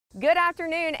Good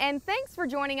afternoon, and thanks for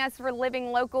joining us for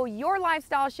Living Local, your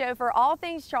lifestyle show for all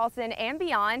things Charleston and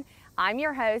beyond. I'm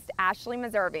your host, Ashley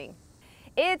Meservey.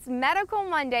 It's Medical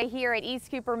Monday here at East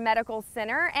Cooper Medical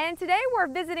Center, and today we're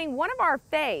visiting one of our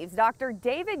faves, Dr.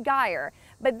 David Geier.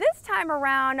 But this time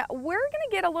around, we're going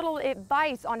to get a little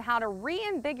advice on how to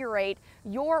reinvigorate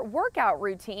your workout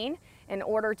routine in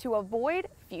order to avoid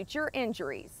future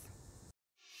injuries.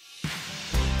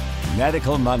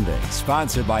 Medical Monday,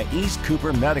 sponsored by East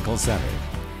Cooper Medical Center.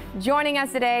 Joining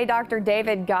us today, Dr.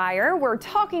 David Geier. We're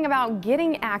talking about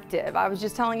getting active. I was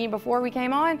just telling you before we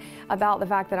came on about the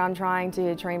fact that I'm trying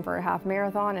to train for a half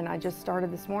marathon, and I just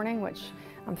started this morning, which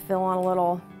I'm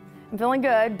feeling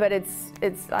good, but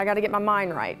I got to get my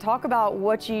mind right. Talk about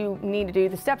what you need to do,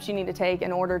 the steps you need to take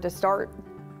in order to start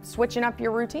switching up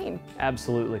your routine.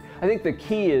 Absolutely. I think the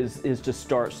key is to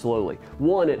start slowly.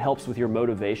 One, it helps with your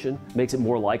motivation, makes it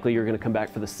more likely you're going to come back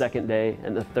for the second day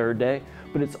and the third day,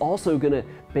 but it's also going to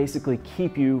basically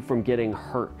keep you from getting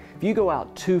hurt. If you go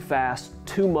out too fast,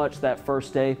 too much that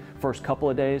first day, first couple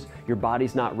of days, your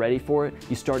body's not ready for it.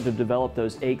 You start to develop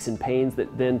those aches and pains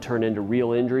that then turn into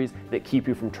real injuries that keep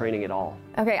you from training at all.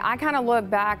 Okay, I kind of look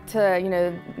back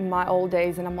to, my old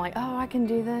days, and I'm like, oh, I can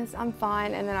do this, I'm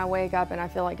fine. And then I wake up and I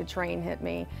feel like a train hit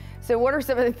me. So what are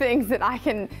some of the things that I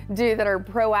can do that are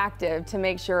proactive to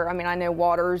make sure, I know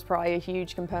water is probably a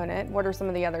huge component. What are some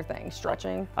of the other things?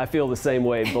 Stretching? I feel the same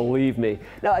way, believe me.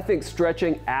 Now, I think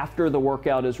stretching after the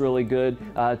workout is really good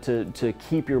to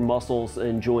keep your muscles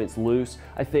and joints loose.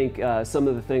 I think some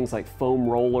of the things like foam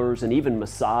rollers and even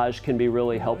massage can be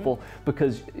really helpful,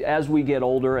 because as we get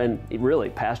older and really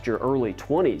past your early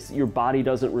 20s, your body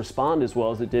doesn't respond as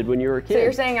well as it did when you were a kid. So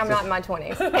you're saying I'm not in my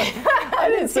 20s? I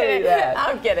didn't say that.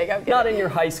 I'm kidding. Not in your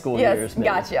high school years, maybe.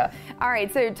 Gotcha. All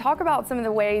right, so talk about some of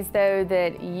the ways, though,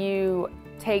 that you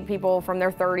take people from their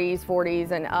 30s,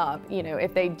 40s, and up,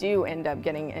 if they do end up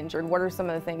getting injured. What are some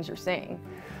of the things you're seeing?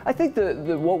 I think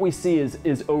what we see is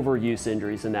overuse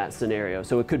injuries in that scenario.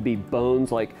 So it could be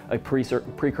bones, like a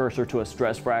precursor to a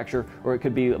stress fracture, or it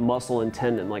could be muscle and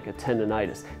tendon, like a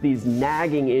tendonitis. These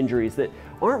nagging injuries that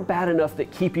aren't bad enough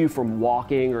that keep you from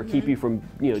walking or keep you from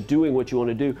doing what you want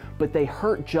to do, but they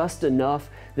hurt just enough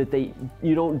that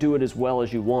you don't do it as well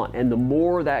as you want. And the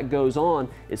more that goes on,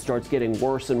 it starts getting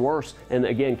worse and worse, and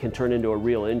again can turn into a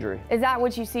real injury. Is that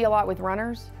what you see a lot with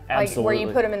runners? Absolutely. Like where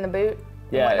you put them in the boot?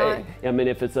 Yeah,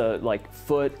 if it's a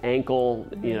foot, ankle,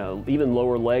 even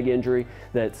lower leg injury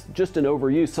that's just an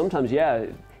overuse, sometimes,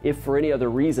 if for any other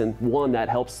reason, one, that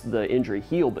helps the injury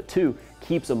heal, but two,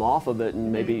 keeps them off of it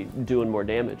and maybe doing more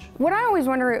damage. What I always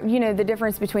wonder, the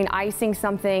difference between icing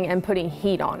something and putting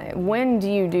heat on it. When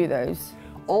do you do those?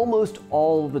 Almost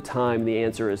all the time the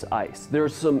answer is ice.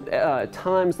 There's some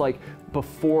times like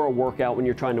before a workout when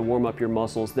you're trying to warm up your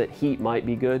muscles that heat might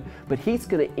be good, but heat's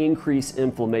going to increase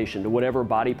inflammation to whatever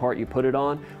body part you put it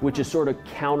on, which is sort of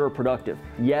counterproductive.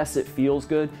 Yes, it feels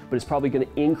good, but it's probably going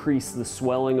to increase the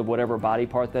swelling of whatever body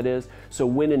part that is. So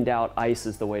when in doubt, ice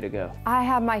is the way to go. I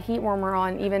have my heat warmer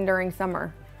on even during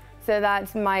summer. So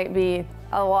that might be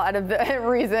a lot of the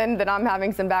reason that I'm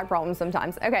having some back problems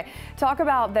sometimes. Okay, talk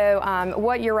about though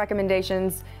what your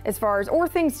recommendations as far as, or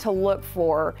things to look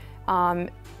for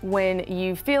when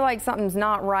you feel like something's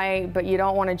not right, but you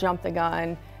don't want to jump the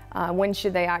gun. When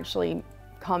should they actually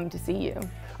come to see you?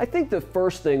 I think the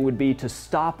first thing would be to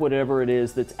stop whatever it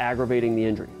is that's aggravating the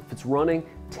injury. If it's running,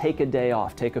 take a day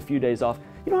off, take a few days off.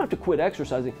 You don't have to quit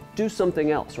exercising, do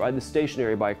something else, ride the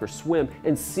stationary bike or swim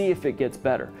and see if it gets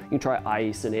better. You can try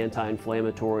ice and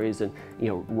anti-inflammatories and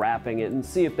wrapping it and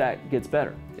see if that gets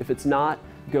better. If it's not,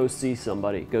 go see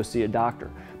somebody, go see a doctor.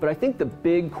 But I think the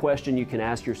big question you can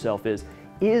ask yourself is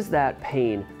that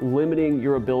pain limiting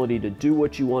your ability to do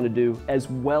what you want to do as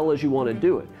well as you want to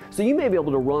do it? So you may be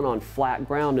able to run on flat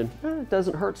ground and it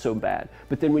doesn't hurt so bad.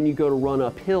 But then when you go to run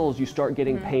up hills, you start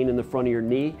getting pain in the front of your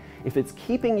knee. If it's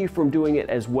keeping you from doing it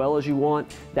as well as you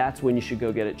want, that's when you should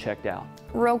go get it checked out.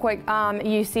 Real quick,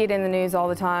 you see it in the news all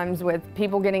the times with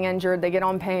people getting injured, they get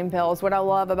on pain pills. What I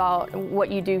love about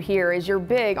what you do here is you're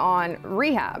big on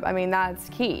rehab. That's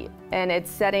key. And it's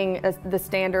setting the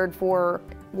standard for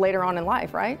later on in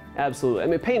life, right?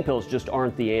 Absolutely. Pain pills just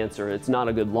aren't the answer. It's not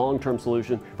a good long-term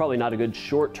solution, probably not a good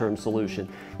short-term solution.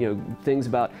 Things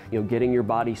about, getting your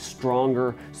body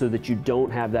stronger so that you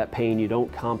don't have that pain, you don't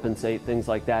compensate, things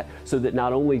like that, so that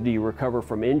not only do you recover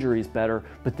from injuries better,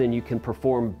 but then you can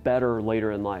perform better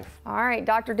later in life. All right,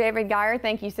 Dr. David Geier,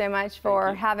 thank you so much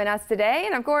for having us today.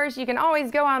 And of course, you can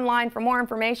always go online for more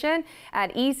information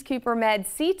at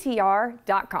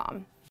eastcoopermedctr.com.